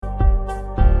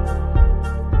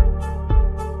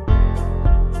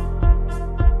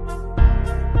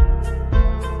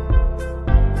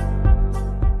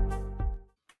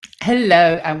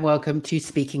Hello and welcome to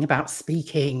Speaking About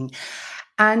Speaking.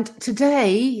 And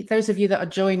today, those of you that are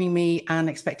joining me and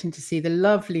expecting to see the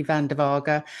lovely Van der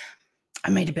Varga,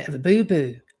 I made a bit of a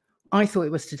boo-boo. I thought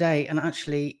it was today, and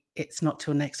actually it's not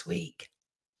till next week.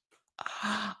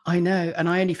 I know, and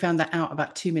I only found that out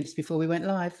about 2 minutes before we went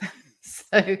live. So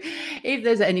if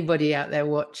there's anybody out there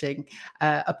watching,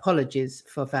 apologies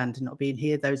for Vanda not being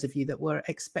here. Those of you that were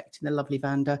expecting the lovely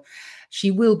Vanda,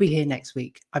 she will be here next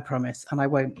week, I promise, and I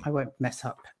won't mess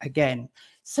up again.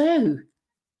 So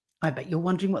I bet you're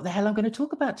wondering what the hell I'm going to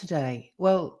talk about today.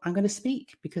 Well, I'm going to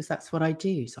speak because that's what I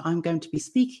do. So I'm going to be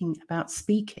speaking about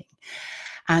speaking.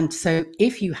 And so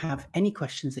if you have any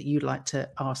questions that you'd like to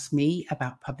ask me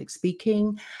about public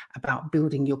speaking, about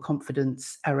building your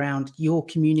confidence around your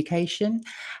communication,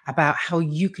 about how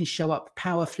you can show up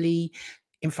powerfully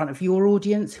in front of your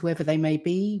audience, whoever they may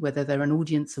be, whether they're an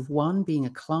audience of one, being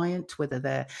a client, whether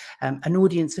they're an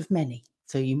audience of many.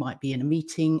 So you might be in a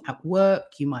meeting at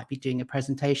work, you might be doing a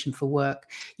presentation for work,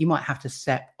 you might have to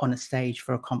step on a stage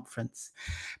for a conference.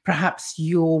 Perhaps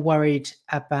you're worried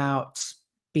about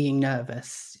being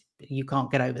nervous. You can't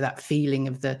get over that feeling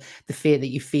of the fear that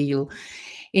you feel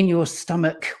in your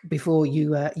stomach before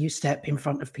you step in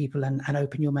front of people and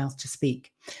open your mouth to speak.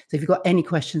 So if you've got any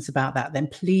questions about that, then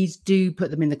please do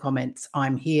put them in the comments.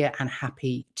 I'm here and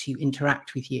happy to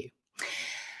interact with you.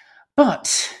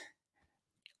 But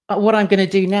what I'm going to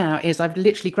do now is I've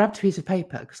literally grabbed a piece of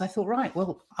paper because I thought, right,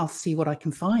 well, I'll see what I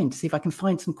can find, see if I can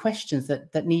find some questions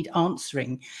that need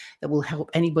answering, that will help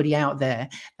anybody out there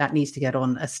that needs to get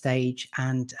on a stage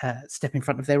and step in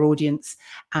front of their audience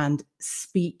and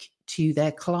speak to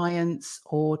their clients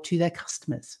or to their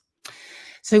customers.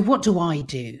 So what do I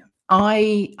do?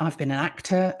 I've been an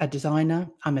actor, a designer,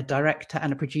 I'm a director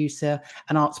and a producer,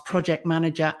 an arts project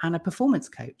manager and a performance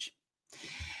coach.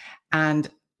 And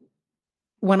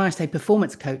when I say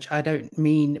performance coach, I don't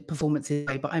mean performance in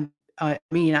a way, but I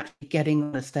mean actually getting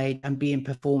on a stage and being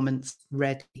performance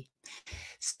ready.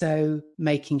 So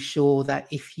making sure that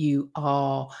if you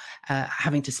are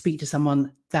having to speak to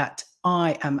someone, that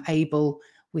I am able,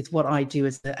 with what I do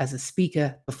as a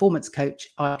speaker performance coach,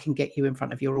 I can get you in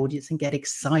front of your audience and get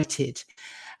excited,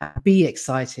 be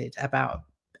excited about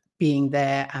being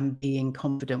there and being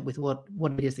confident with what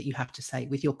it is that you have to say,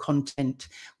 with your content,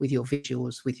 with your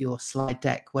visuals, with your slide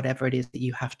deck, whatever it is that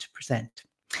you have to present.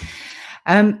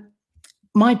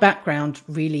 My background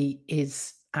really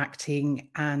is acting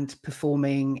and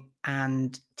performing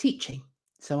and teaching.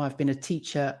 So I've been a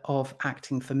teacher of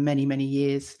acting for many, many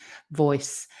years,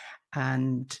 voice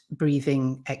and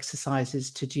breathing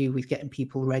exercises to do with getting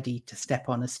people ready to step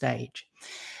on a stage.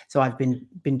 So I've been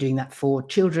doing that for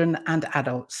children and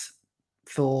adults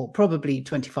for probably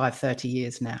 25, 30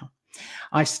 years now.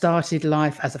 I started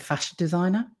life as a fashion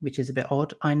designer, which is a bit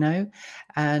odd, I know,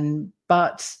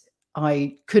 but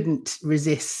I couldn't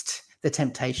resist the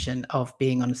temptation of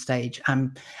being on a stage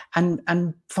and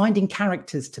finding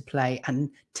characters to play and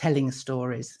telling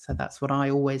stories. So that's what I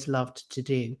always loved to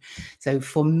do. So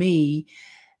for me,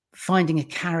 finding a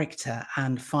character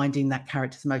and finding that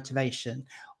character's motivation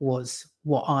was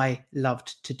what I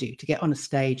loved to do, to get on a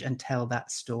stage and tell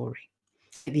that story,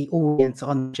 the audience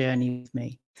on the journey with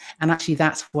me. And actually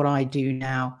that's what I do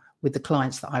now with the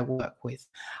clients that I work with.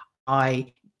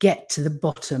 I get to the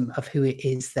bottom of who it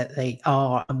is that they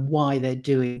are and why they're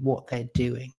doing what they're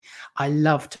doing. I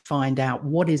love to find out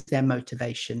what is their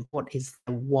motivation, what is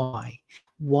the why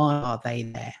are they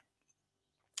there?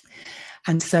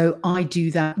 And so I do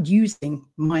that using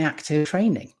my actor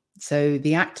training. So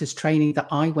the actors training that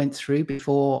I went through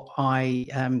before I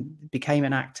became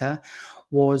an actor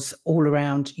was all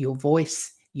around your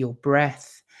voice, your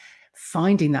breath,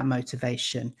 finding that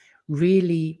motivation,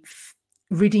 really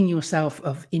ridding yourself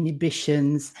of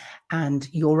inhibitions and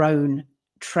your own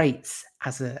traits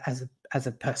as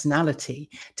a personality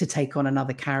to take on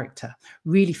another character,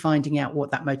 really finding out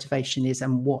what that motivation is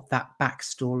and what that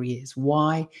backstory is.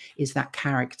 Why is that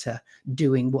character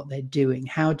doing what they're doing?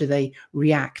 How do they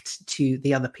react to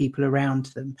the other people around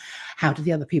them? How do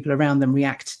the other people around them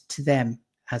react to them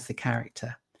as the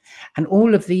character? And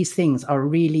all of these things are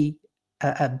really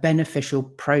a beneficial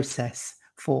process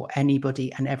for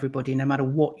anybody and everybody, no matter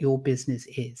what your business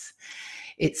is.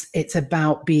 It's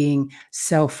about being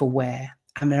self-aware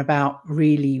and about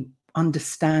really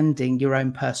understanding your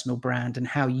own personal brand and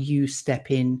how you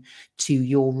step in to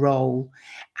your role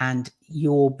and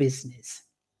your business.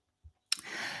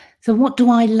 So what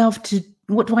do I love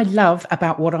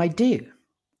about what I do?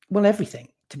 Well, everything,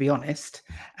 to be honest.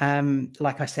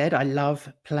 Like I said, I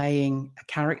love playing a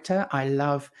character. I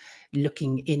love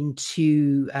looking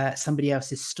into somebody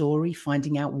else's story,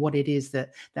 finding out what it is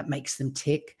that makes them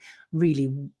tick,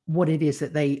 really what it is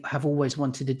that they have always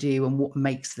wanted to do and what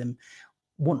makes them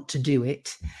want to do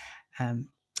it.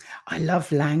 I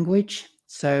love language.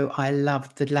 So I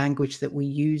love the language that we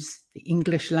use, the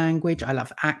English language. I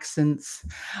love accents.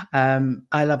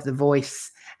 I love the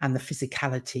voice and the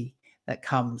physicality that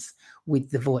comes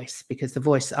with the voice, because the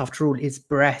voice, after all, is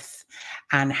breath,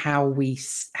 and how we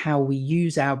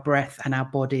use our breath and our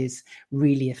bodies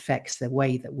really affects the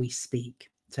way that we speak.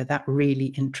 So that really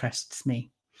interests me.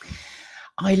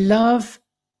 As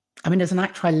an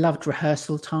actor, I loved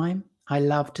rehearsal time. I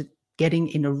loved getting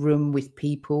in a room with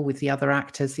people, with the other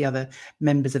actors, the other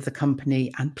members of the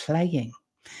company, and playing.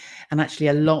 And actually,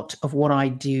 a lot of what I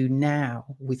do now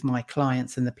with my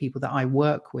clients and the people that I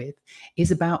work with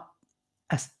is about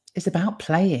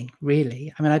playing,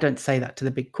 really. I don't say that to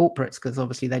the big corporates, because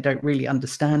obviously they don't really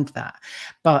understand that.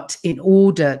 But in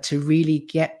order to really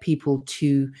get people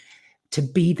to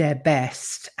be their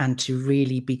best and to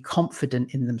really be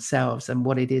confident in themselves and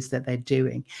what it is that they're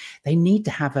doing, they need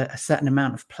to have a certain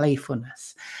amount of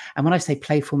playfulness. And when I say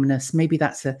playfulness, maybe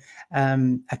that's a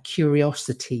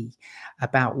curiosity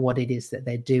about what it is that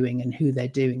they're doing and who they're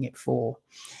doing it for.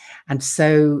 And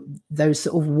so those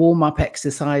sort of warm-up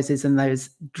exercises and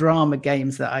those drama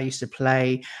games that I used to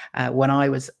play when I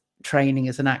was training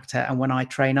as an actor, and when I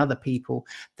train other people,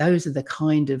 those are the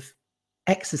kind of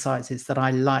exercises that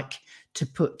I like to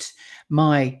put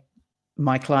my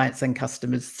clients and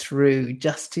customers through,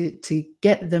 just to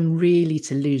get them really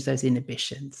to lose those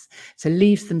inhibitions, to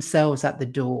leave themselves at the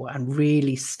door and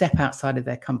really step outside of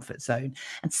their comfort zone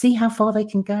and see how far they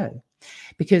can go.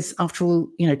 Because after all,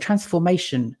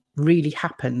 transformation really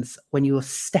happens when you're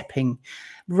stepping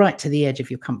right to the edge of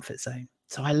your comfort zone.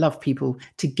 So I love people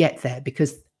to get there,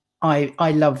 because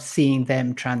I love seeing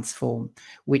them transform,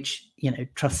 which,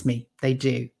 trust me, they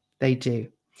do.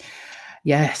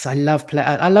 Yes, I love play.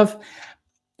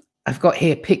 I've got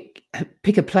here, pick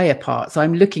a player part. So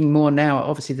I'm looking more now at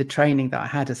obviously the training that I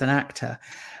had as an actor,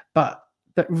 but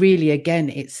really, again,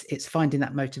 it's finding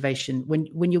that motivation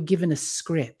when you're given a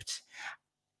script.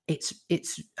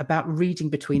 It's about reading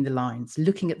between the lines,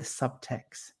 looking at the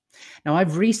subtext. Now,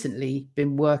 I've recently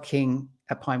been working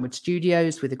at Pinewood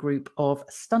Studios with a group of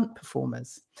stunt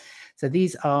performers. So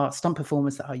these are stunt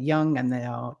performers that are young, and they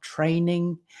are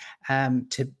training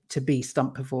to be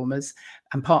stunt performers.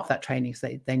 And part of that training is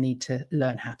they need to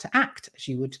learn how to act, as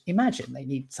you would imagine. They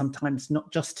need sometimes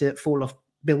not just to fall off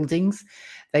buildings.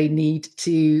 They need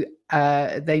to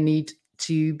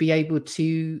be able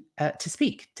to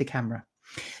speak to camera.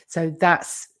 So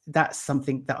that's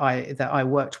something that I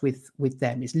worked with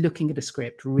them, is looking at a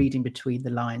script, reading between the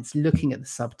lines, looking at the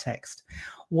subtext.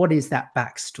 What is that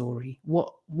backstory?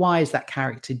 Why is that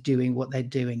character doing what they're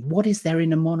doing? What is their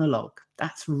inner monologue?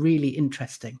 That's really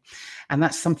interesting, and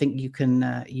that's something you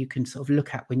can sort of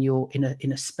look at when you're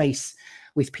in a space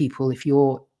with people. If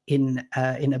you're in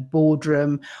a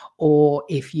boardroom, or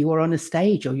if you are on a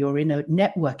stage, or you're in a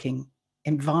networking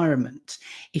environment,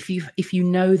 if you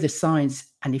know the signs,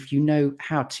 and if you know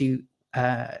how to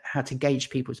gauge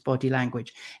people's body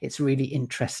language, it's really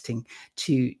interesting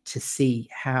to see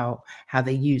how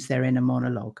they use their inner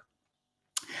monologue.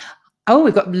 Oh,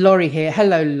 we've got Laurie here.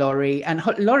 Hello, Laurie. And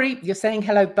Laurie, you're saying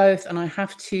hello both, and I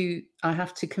have to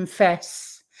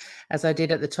confess, as I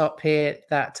did at the top here,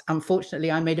 that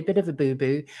unfortunately I made a bit of a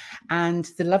boo-boo, and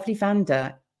the lovely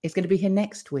Vanda is going to be here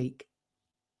next week.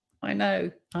 I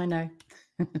know.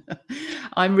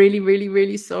 I'm really, really,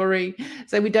 really sorry.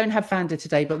 So we don't have Vanda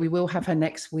today, but we will have her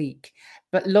next week.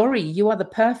 But Laurie, you are the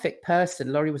perfect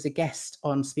person. Laurie was a guest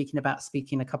on Speaking About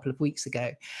Speaking a couple of weeks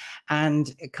ago,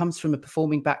 and it comes from a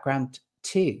performing background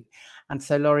too. And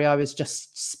so, Laurie, I was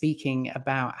just speaking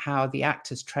about how the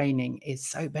actors training is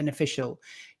so beneficial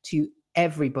to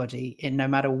everybody, in no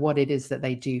matter what it is that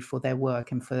they do for their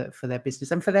work and for their business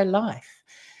and for their life.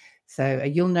 So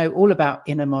you'll know all about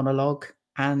inner monologue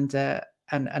and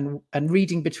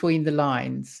reading between the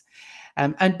lines.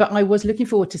 But I was looking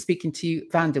forward to speaking to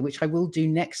Vanda, which I will do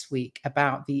next week,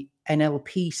 about the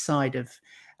NLP side of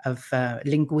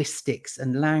linguistics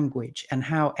and language, and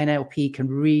how NLP can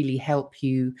really help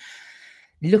you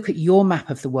look at your map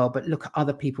of the world, but look at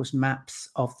other people's maps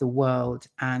of the world,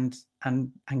 and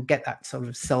get that sort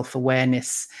of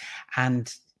self-awareness,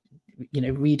 and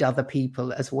read other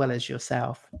people as well as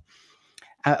yourself.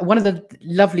 One of the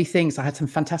lovely things, I had some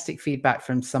fantastic feedback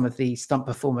from some of the stunt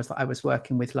performers that I was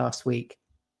working with last week,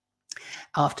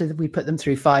 after we put them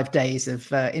through 5 days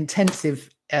of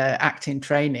intensive acting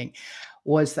training,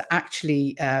 was that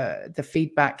actually the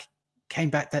feedback came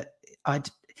back that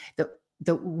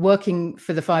that working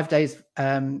for the 5 days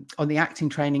on the acting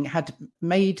training had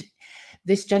made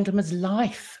this gentleman's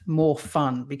life more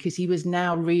fun, because he was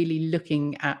now really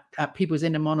looking at people's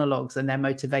inner monologues and their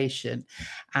motivation,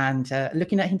 and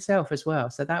looking at himself as well.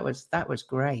 So that was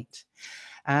great.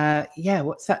 Yeah,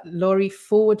 what's that, Laurie?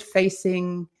 Forward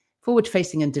facing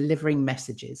and delivering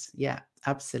messages. Yeah,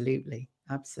 absolutely.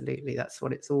 That's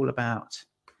what it's all about.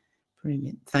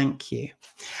 Brilliant. Thank you.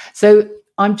 So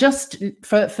I'm just,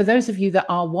 for those of you that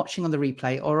are watching on the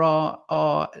replay or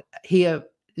are here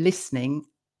listening,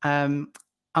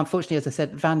 unfortunately, as I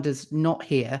said, Vanda's not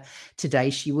here today.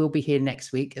 She will be here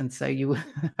next week, and so you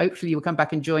hopefully you'll come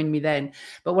back and join me then.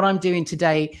 But what I'm doing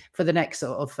today for the next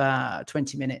sort of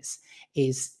 20 minutes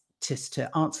is just to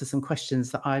answer some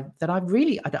questions that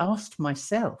I'd asked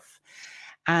myself.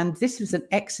 And this was an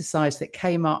exercise that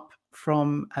came up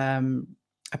from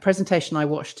a presentation I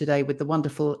watched today with the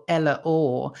wonderful Ella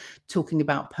Orr talking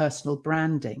about personal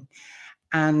branding.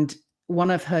 And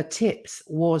one of her tips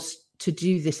was to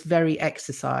do this very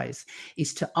exercise,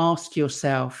 is to ask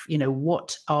yourself,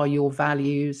 what are your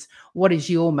values? What is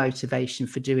your motivation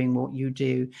for doing what you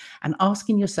do? And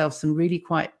asking yourself some really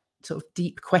quite sort of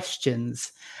deep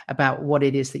questions about what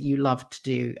it is that you love to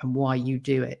do and why you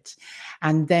do it.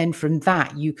 And then from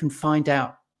that, you can find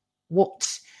out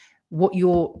what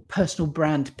your personal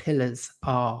brand pillars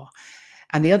are.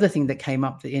 And the other thing that came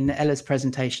up in Ella's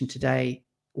presentation today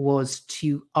was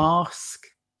to ask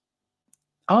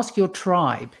your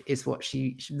tribe, is what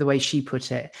the way she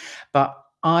put it. But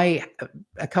a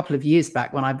couple of years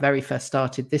back, when I very first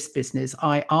started this business,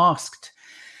 I asked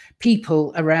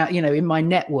people around, in my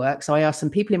network. So I asked some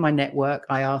people in my network,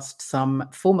 I asked some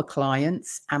former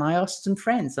clients, and I asked some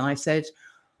friends, and I said,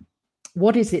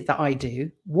 what is it that I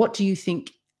do? What do you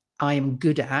think I am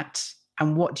good at?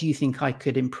 And what do you think I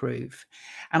could improve?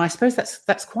 And I suppose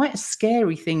that's quite a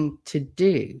scary thing to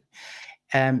do,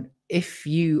 if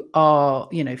you are,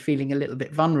 feeling a little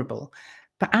bit vulnerable.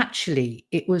 But actually,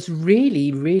 it was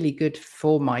really, really good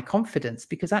for my confidence,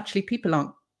 because actually people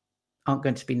aren't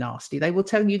going to be nasty. They will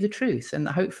tell you the truth, and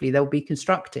hopefully they'll be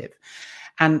constructive.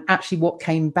 And actually what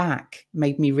came back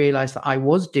made me realize that I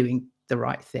was doing the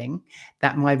right thing,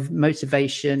 that my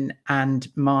motivation and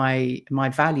my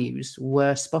values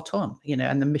were spot on,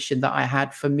 and the mission that I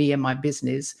had for me and my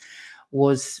business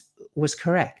was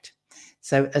correct.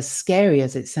 So as scary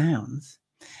as it sounds,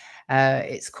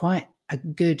 it's quite a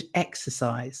good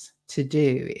exercise to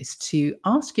do, is to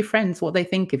ask your friends what they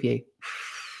think of you.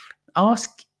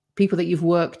 Ask people that you've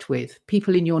worked with,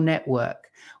 people in your network,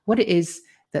 what it is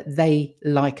that they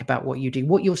like about what you do,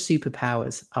 what your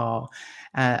superpowers are.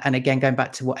 And again, going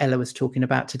back to what Ella was talking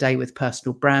about today with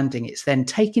personal branding, it's then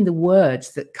taking the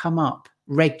words that come up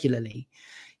regularly.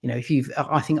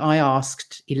 I think I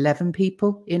asked 11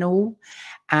 people in all,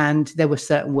 and there were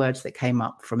certain words that came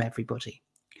up from everybody.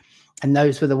 And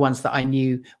those were the ones that I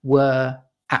knew were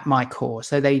at my core.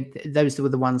 So those were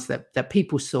the ones that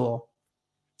people saw,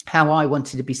 how I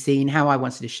wanted to be seen, how I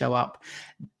wanted to show up.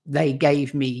 They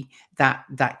gave me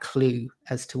that clue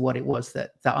as to what it was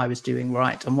that I was doing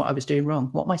right and what I was doing wrong,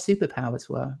 what my superpowers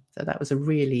were. So that was a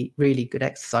really, really good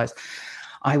exercise.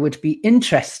 I would be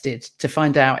interested to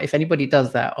find out if anybody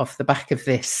does that off the back of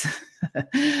this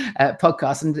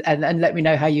podcast, and let me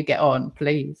know how you get on,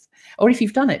 please. Or if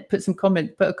you've done it, put a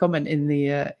comment in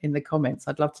the comments.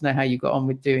 I'd love to know how you got on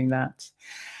with doing that.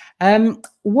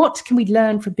 What can we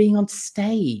learn from being on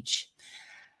stage?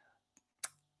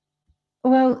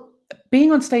 Well,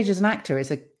 being on stage as an actor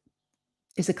is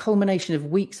a culmination of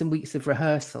weeks and weeks of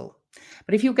rehearsal.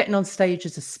 But if you're getting on stage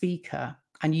as a speaker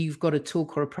and you've got a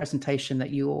talk or a presentation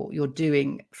that you're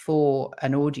doing for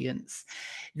an audience,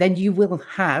 then you will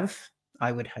have,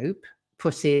 I would hope,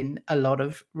 put in a lot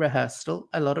of rehearsal,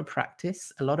 a lot of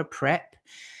practice, a lot of prep.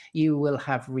 You will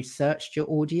have researched your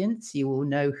audience. You will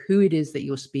know who it is that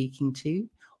you're speaking to,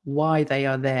 why they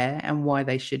are there, and why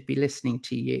they should be listening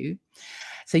to you.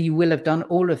 So you will have done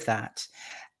all of that.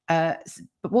 But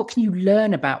what can you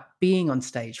learn about being on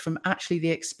stage from actually the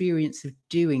experience of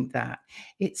doing that?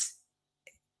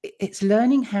 It's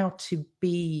learning how to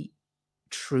be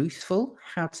truthful,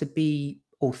 how to be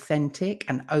authentic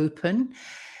and open,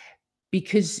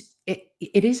 because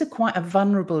it is quite a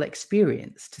vulnerable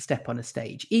experience to step on a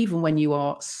stage, even when you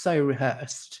are so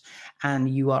rehearsed and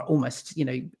you are almost,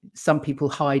 some people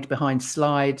hide behind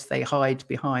slides, they hide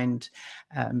behind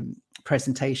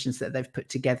presentations that they've put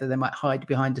together, they might hide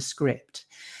behind a script.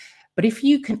 But if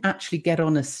you can actually get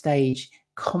on a stage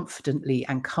confidently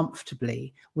and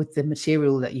comfortably with the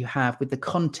material that you have, with the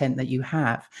content that you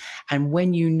have, and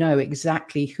when you know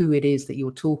exactly who it is that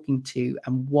you're talking to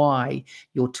and why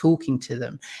you're talking to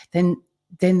them, then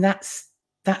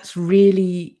that's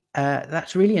really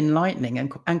enlightening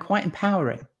and quite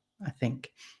empowering. I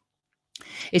think.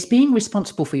 It's being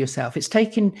responsible for yourself. It's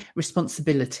taking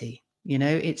responsibility.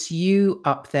 It's you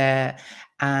up there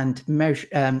and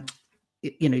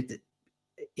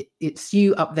it's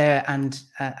you up there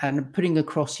and putting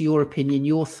across your opinion,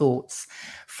 your thoughts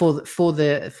for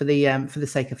the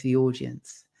sake of the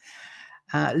audience.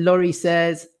 Laurie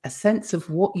says a sense of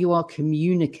what you are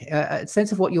a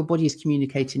sense of what your body is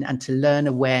communicating, and to learn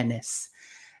awareness.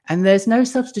 And there's no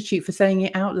substitute for saying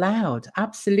it out loud.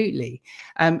 Absolutely.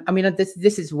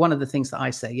 This is one of the things that I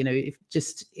say.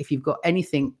 If you've got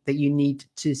anything that you need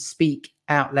to speak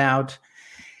out loud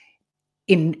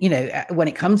in, when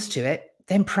it comes to it,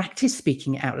 then practice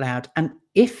speaking it out loud. And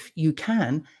if you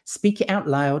can, speak it out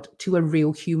loud to a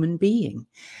real human being,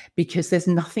 because there's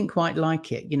nothing quite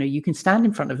like it. You can stand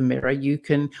in front of a mirror, you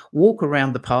can walk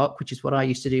around the park, which is what I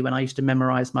used to do when I used to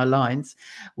memorize my lines,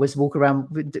 was walk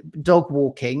around dog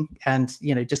walking and,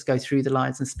 just go through the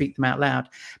lines and speak them out loud.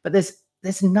 But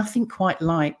there's nothing quite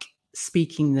like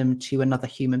speaking them to another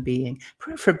human being,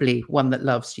 preferably one that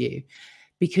loves you,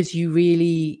 because you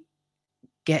really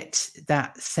get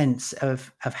that sense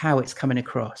of how it's coming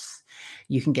across.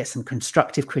 You can get some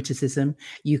constructive criticism.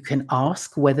 You can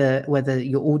ask whether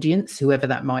your audience, whoever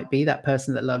that might be, that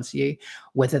person that loves you,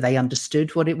 whether they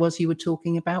understood what it was you were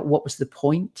talking about, what was the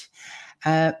point.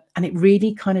 And it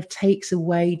really kind of takes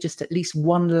away just at least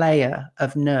one layer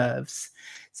of nerves,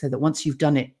 so that once you've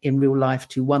done it in real life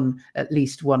to at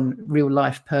least one real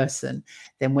life person,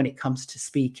 then when it comes to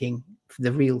speaking for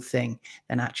the real thing,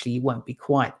 then actually you won't be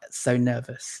quite so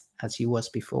nervous as you was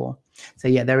before. So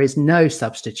yeah, there is no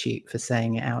substitute for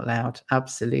saying it out loud.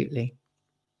 Absolutely.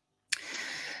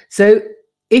 So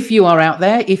if you are out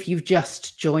there, if you've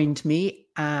just joined me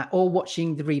or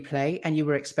watching the replay and you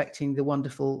were expecting the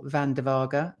wonderful Van der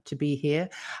Varga to be here,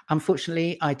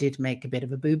 unfortunately, I did make a bit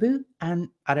of a boo-boo, and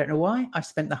I don't know why. I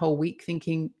spent the whole week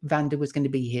thinking Vanda was going to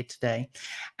be here today.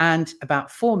 And about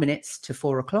 4 minutes to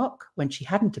 4 o'clock, when she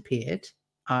hadn't appeared,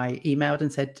 I emailed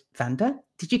and said, Vanda,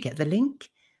 did you get the link?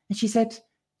 And she said,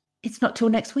 it's not till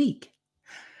next week.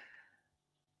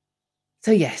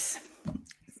 So yes.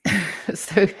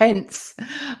 So hence,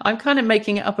 I'm kind of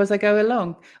making it up as I go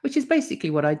along, which is basically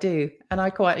what I do. And I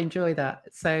quite enjoy that.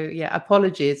 So yeah,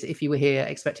 apologies if you were here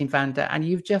expecting Vanda and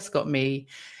you've just got me.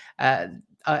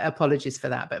 Apologies for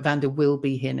that. But Vanda will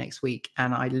be here next week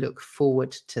and I look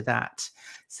forward to that.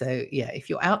 So yeah, if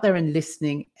you're out there and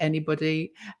listening,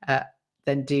 anybody,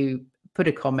 then do put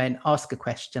a comment, ask a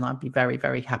question. I'd be very,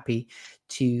 very happy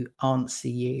to answer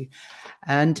you.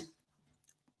 And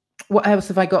what else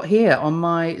have I got here on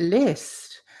my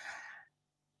list?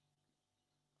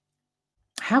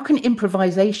 How can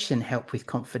improvisation help with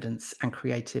confidence and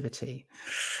creativity?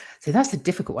 So that's a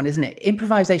difficult one, isn't it?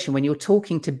 Improvisation, when you're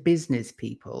talking to business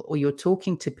people or you're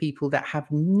talking to people that have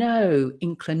no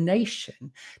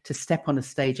inclination to step on a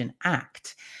stage and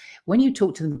act, when you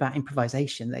talk to them about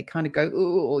improvisation, they kind of go,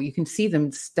 ooh, or you can see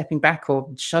them stepping back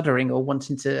or shuddering or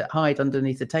wanting to hide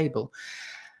underneath the table.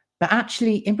 But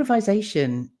actually,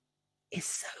 improvisation is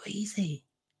so easy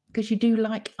because you do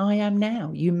like I am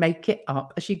now. You make it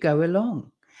up as you go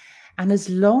along. And as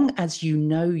long as you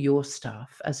know your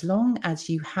stuff, as long as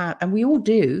you have, and we all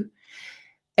do,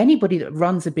 anybody that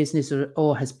runs a business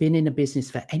or has been in a business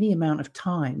for any amount of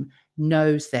time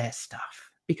knows their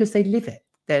stuff because they live it.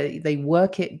 They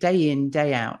work it day in,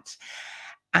 day out.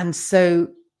 And so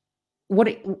what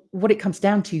it comes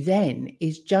down to then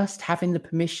is just having the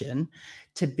permission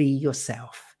to be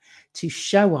yourself, to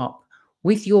show up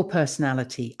with your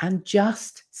personality and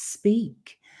just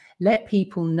speak. Let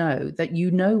people know that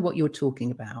you know what you're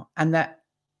talking about and that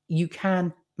you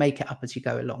can make it up as you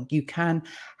go along. You can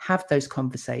have those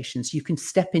conversations. You can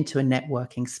step into a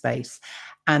networking space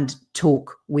and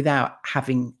talk without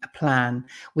having a plan,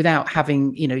 without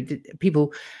having,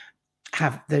 people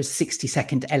have those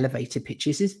 60-second elevator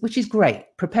pitches, which is great.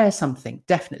 Prepare something.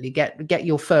 Definitely get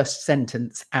your first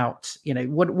sentence out.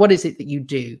 What is it that you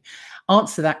do?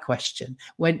 Answer that question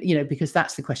when, because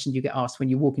that's the question you get asked when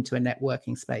you walk into a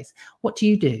networking space. What do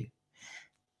you do?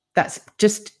 That's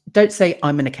just, don't say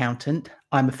I'm an accountant,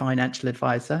 I'm a financial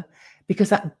advisor,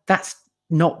 because that's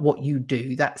not what you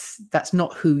do. That's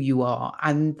not who you are.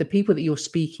 And the people that you're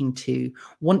speaking to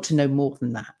want to know more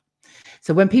than that.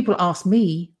 So when people ask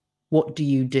me, what do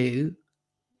you do?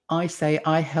 I say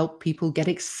I help people get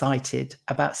excited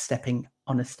about stepping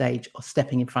on a stage or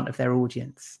stepping in front of their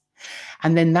audience.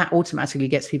 And then that automatically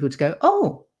gets people to go,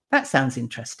 oh, that sounds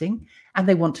interesting. And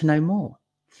they want to know more.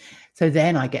 So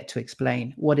then I get to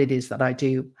explain what it is that I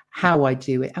do, how I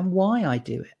do it, and why I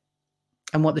do it,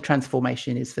 and what the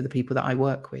transformation is for the people that I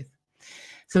work with.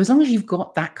 So as long as you've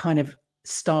got that kind of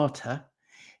starter,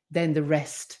 then the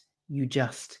rest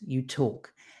you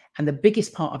talk. And the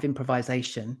biggest part of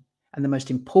improvisation and the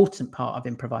most important part of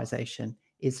improvisation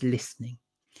is listening.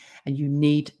 And you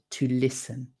need to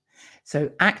listen.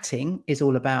 So acting is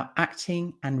all about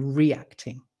acting and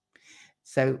reacting.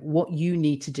 So what you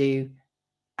need to do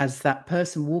as that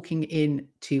person walking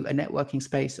into a networking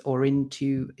space or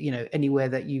into, anywhere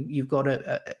that you've got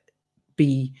to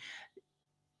be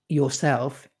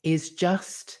yourself is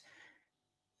just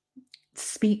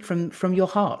speak from your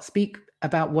heart. Speak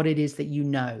about what it is that you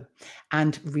know,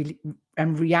 and really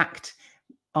and react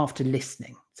after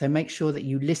listening. So make sure that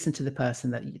you listen to the person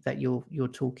that you're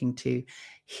talking to,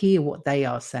 hear what they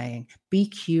are saying, be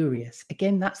curious.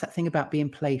 Again, that's that thing about being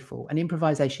playful, and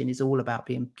improvisation is all about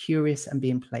being curious and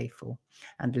being playful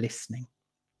and listening.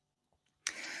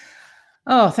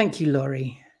 Oh, thank you,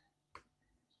 Laurie.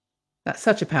 That's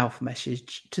such a powerful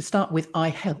message to start with. I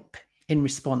help in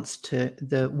response to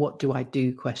the what do I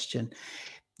do question.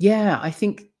 Yeah, I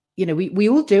think, we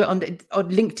all do it on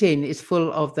LinkedIn is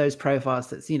full of those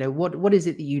profiles. That's, what is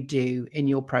it that you do in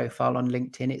your profile on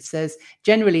LinkedIn? It says,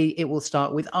 generally it will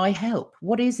start with I help.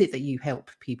 What is it that you help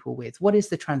people with? What is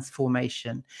the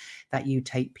transformation that you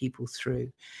take people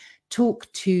through?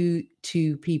 Talk to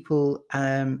people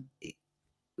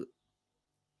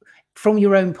from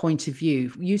your own point of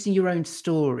view, using your own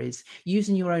stories,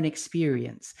 using your own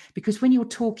experience. Because when you're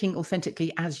talking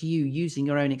authentically as you, using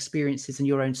your own experiences and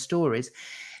your own stories,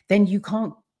 then you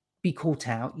can't be caught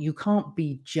out. You can't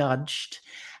be judged.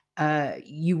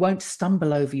 You won't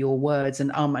stumble over your words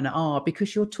and and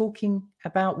because you're talking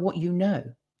about what you know.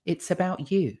 It's about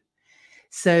you.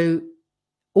 So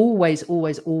always,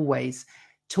 always, always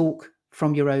talk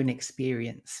from your own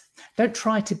experience. Don't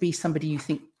try to be somebody you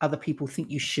think other people think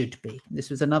you should be. This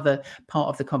was another part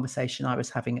of the conversation I was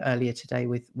having earlier today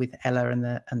with Ella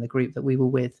and the group that we were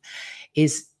with,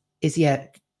 is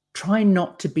try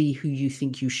not to be who you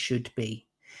think you should be.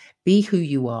 Be who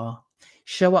you are.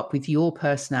 Show up with your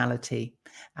personality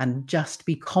and just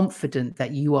be confident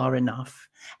that you are enough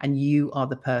and you are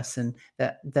the person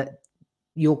that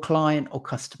your client or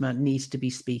customer needs to be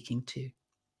speaking to.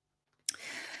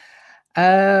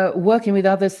 Working with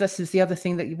others, this is the other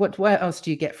thing that what else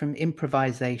do you get from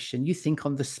improvisation? You think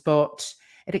on the spot.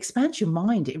 It expands your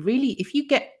mind. It really, if you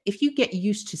get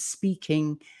used to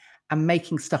speaking and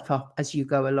making stuff up as you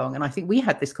go along. And I think we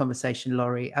had this conversation,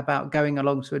 Laurie, about going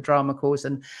along to a drama course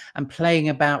and playing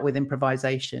about with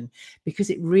improvisation, because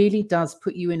it really does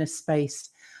put you in a space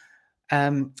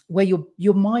where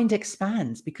your mind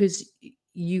expands, because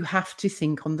you have to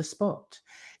think on the spot.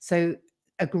 So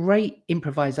a great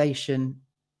improvisation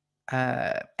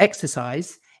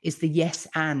exercise is the yes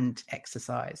and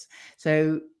exercise.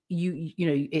 So you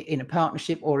know, in a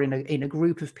partnership or in a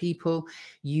group of people,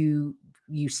 you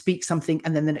speak something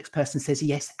and then the next person says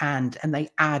yes and they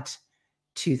add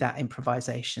to that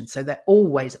improvisation. So they're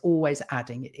always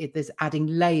adding. There's adding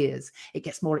layers. It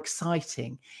gets more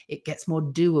exciting. It gets more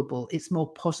doable. It's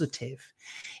more positive.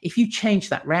 If you change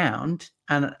that round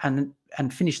and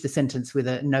finish the sentence with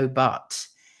a no but,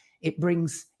 it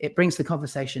brings the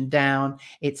conversation down.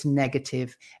 It's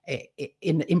negative.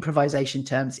 In improvisation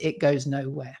terms, it goes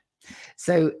nowhere.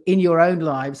 So in your own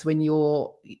lives, when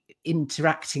you're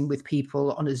interacting with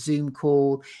people on a Zoom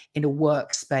call, in a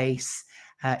workspace,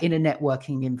 in a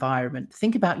networking environment,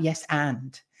 think about yes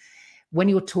and. When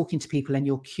you're talking to people and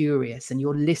you're curious and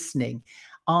you're listening,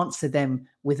 answer them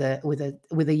with a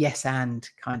yes and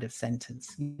kind of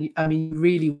sentence. I mean, you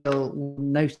really will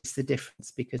notice the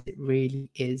difference, because it really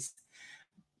is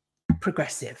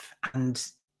progressive and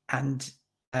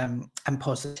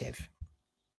positive.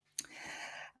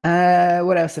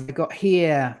 What else have we got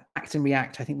here? Act and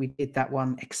react. I think we did that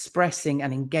one. Expressing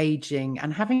and engaging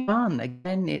and having fun.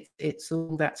 Again, it's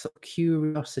all that sort of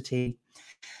curiosity.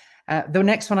 The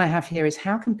next one I have here is,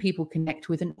 how can people connect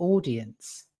with an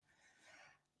audience?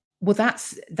 Well,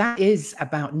 that is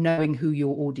about knowing who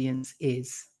your audience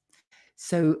is.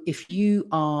 So if you've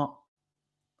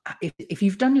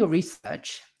done your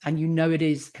research and you know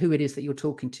who it is that you're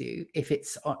talking to, if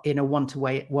it's in a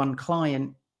one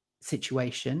client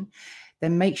situation,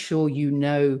 then make sure you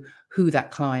know who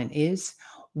that client is,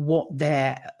 what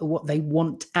they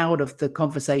want out of the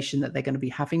conversation that they're going to be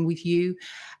having with you,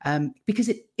 because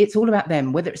it's all about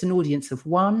them, whether it's an audience of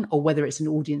one or whether it's an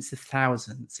audience of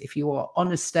thousands. If you are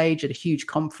on a stage at a huge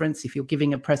conference, if you're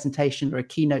giving a presentation or a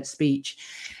keynote speech,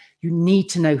 you need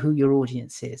to know who your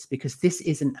audience is, because this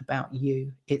isn't about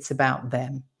you, it's about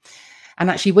them. And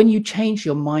actually, when you change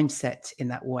your mindset in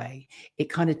that way, it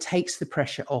kind of takes the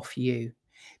pressure off you,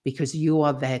 because you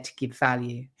are there to give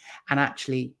value. And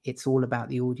actually, it's all about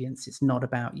the audience. It's not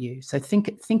about you. So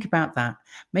think about that.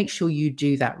 Make sure you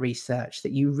do that research,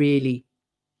 that you really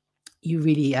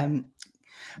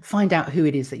find out who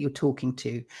it is that you're talking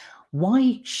to.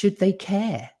 Why should they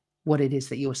care what it is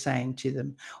that you're saying to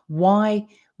them? Why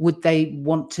would they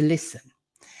want to listen?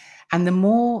 And the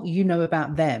more you know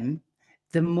about them,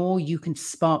 the more you can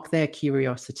spark their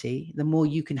curiosity, the more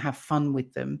you can have fun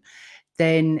with them,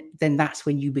 then that's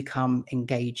when you become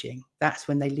engaging. That's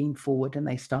when they lean forward and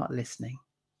they start listening.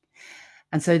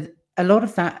 And so a lot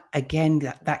of that, again,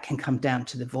 that can come down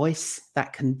to the voice,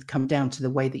 that can come down to the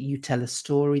way that you tell a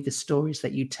story, the stories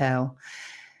that you tell.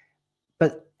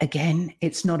 But again,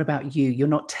 it's not about you. You're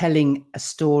not telling a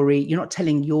story. You're not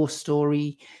telling your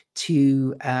story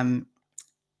to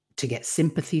get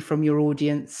sympathy from your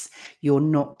audience. You're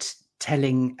not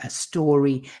telling a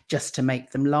story just to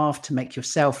make them laugh, to make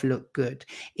yourself look good.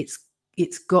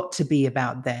 It's got to be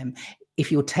about them.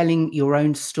 If you're telling your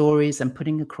own stories and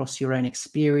putting across your own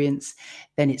experience,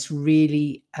 then it's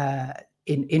really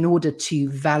in order to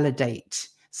validate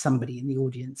somebody in the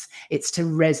audience. It's to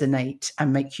resonate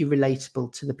and make you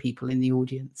relatable to the people in the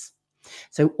audience.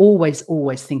 So always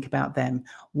think about them.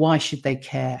 Why should they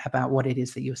care about what it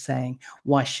is that you're saying?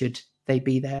 Why should they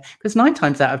be there? Because 9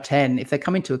 times out of 10, if they're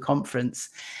coming to a conference,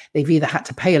 they've either had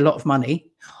to pay a lot of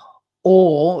money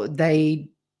or they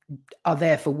are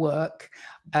there for work.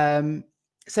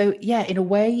 So yeah, in a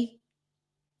way,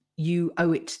 you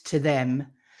owe it to them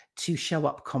to show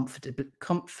up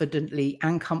confidently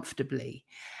and comfortably,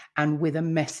 and with a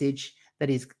message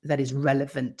that is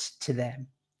relevant to them.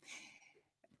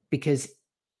 Because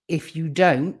if you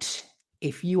don't,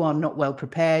 if you are not well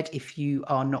prepared, if you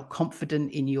are not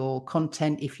confident in your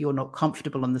content, if you're not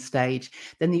comfortable on the stage,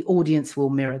 then the audience will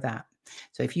mirror that.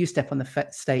 So if you step on the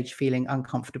stage feeling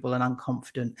uncomfortable and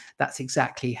unconfident, that's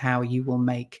exactly how you will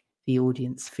make the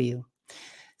audience feel.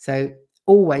 So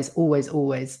always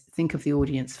think of the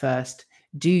audience first.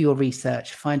 Do your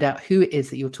research, find out who it is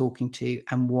that you're talking to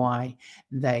and why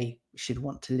they should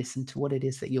want to listen to what it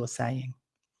is that you're saying.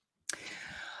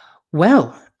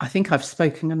 Well, I think I've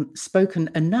spoken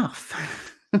enough.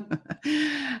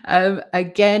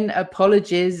 Again,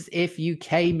 apologies if you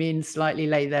came in slightly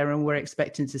late there and were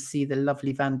expecting to see the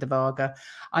lovely Van der Varga.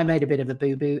 I made a bit of a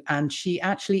boo-boo, and she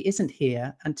actually isn't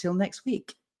here until next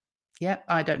week. Yeah,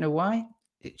 I don't know why.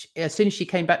 As soon as she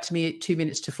came back to me at 2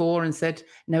 minutes to 4 and said,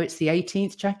 "No, it's the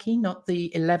 18th, Jackie, not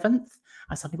the 11th,"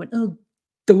 I suddenly went, "Oh,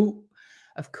 duh."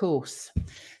 Of course.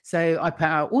 So I put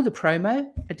out all the promo.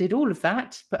 I did all of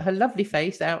that, put her lovely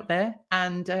face out there,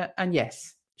 and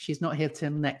yes, she's not here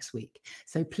till next week.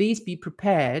 So please be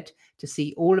prepared to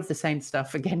see all of the same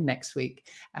stuff again next week,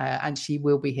 and she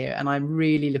will be here. And I'm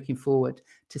really looking forward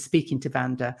to speaking to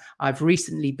Vanda. I've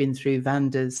recently been through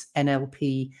Vanda's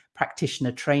NLP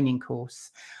practitioner training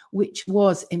course, which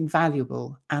was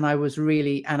invaluable. And I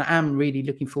am really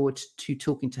looking forward to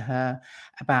talking to her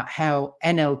about how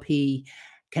NLP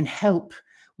can help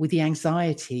with the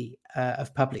anxiety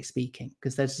of public speaking,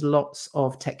 because there's lots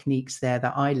of techniques there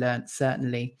that I learned,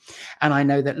 certainly. And I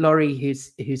know that Laurie,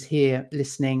 who's here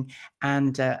listening,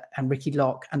 and Ricky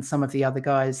Locke and some of the other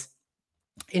guys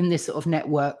in this sort of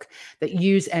network that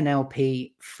use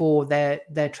NLP for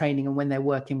their training and when they're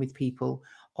working with people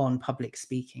on public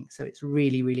speaking. So it's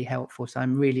really, really helpful. So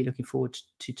I'm really looking forward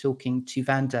to talking to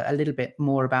Vanda a little bit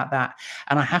more about that.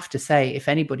 And I have to say, if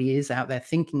anybody is out there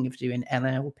thinking of doing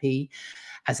NLP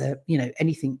as a,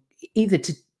 anything, either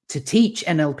to teach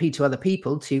NLP to other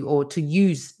people or to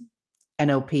use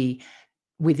NLP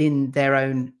within their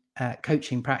own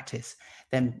coaching practice,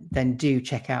 then do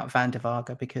check out Van der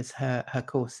Varga, because her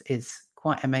course is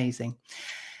quite amazing.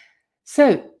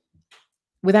 So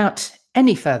without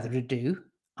any further ado,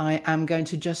 I am going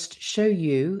to just show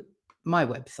you my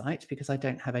website, because I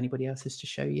don't have anybody else's to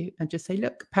show you, and just say,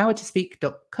 look,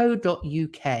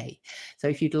 powertospeak.co.uk. So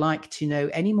if you'd like to know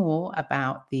any more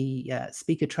about the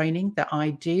speaker training that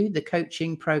I do, the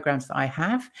coaching programs that I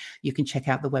have, you can check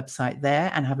out the website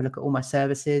there and have a look at all my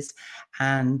services,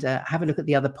 and have a look at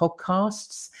the other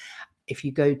podcasts. If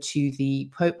you go to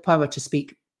the Power to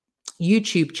Speak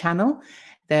YouTube channel,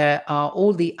 there are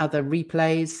all the other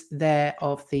replays there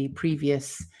of the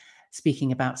previous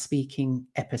Speaking About Speaking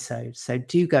episodes. So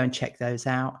do go and check those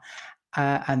out.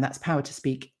 And that's Power to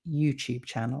Speak YouTube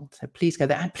channel. So please go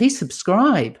there and please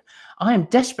subscribe. I am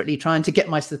desperately trying to get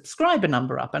my subscriber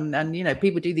number up. And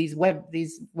people do these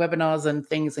webinars and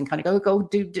things and kind of go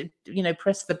do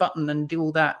press the button and do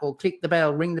all that, or click the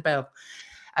bell, ring the bell.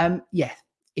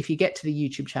 If you get to the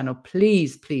YouTube channel,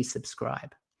 please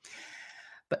subscribe.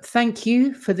 But thank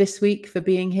you for this week for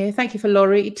being here. Thank you to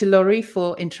Laurie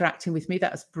for interacting with me.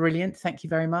 That was brilliant. Thank you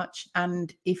very much.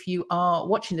 And if you are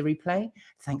watching the replay,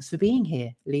 thanks for being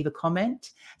here. Leave a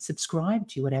comment, subscribe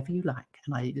to whatever you like.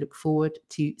 And I look forward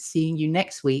to seeing you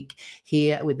next week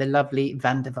here with the lovely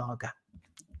Van der Varga.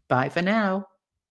 Bye for now.